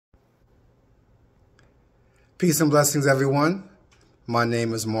Peace and blessings, everyone. My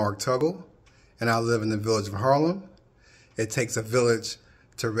name is Mark Tuggle, and I live in the village of Harlem. It takes a village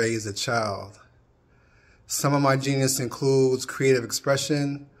to raise a child. Some of my genius includes creative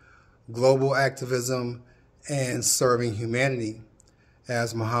expression, global activism, and serving humanity.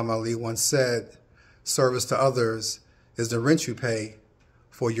 As Muhammad Ali once said, service to others is the rent you pay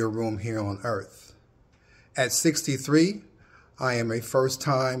for your room here on earth. At 63, I am a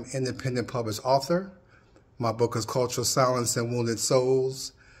first-time independent published author. My book is Cultural Silence and Wounded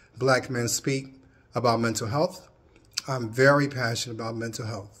Souls, Black Men Speak About Mental Health. I'm very passionate about mental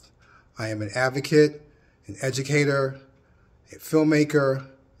health. I am an advocate, an educator, a filmmaker,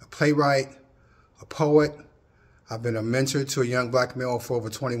 a playwright, a poet. I've been a mentor to a young black male for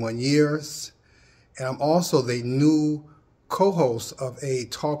over 21 years. And I'm also the new co-host of a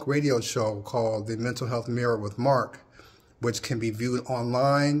talk radio show called The Mental Health Mirror with Mark, which can be viewed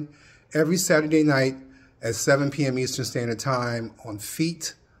online every Saturday night at 7 p.m. Eastern Standard Time on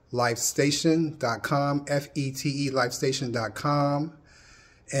FETLifestation.com, F-E-T-E Lifestation.com.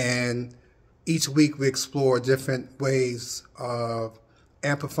 And each week we explore different ways of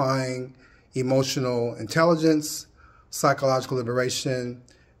amplifying emotional intelligence, psychological liberation,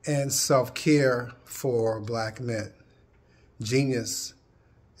 and self-care for black men. Genius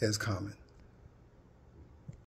is common.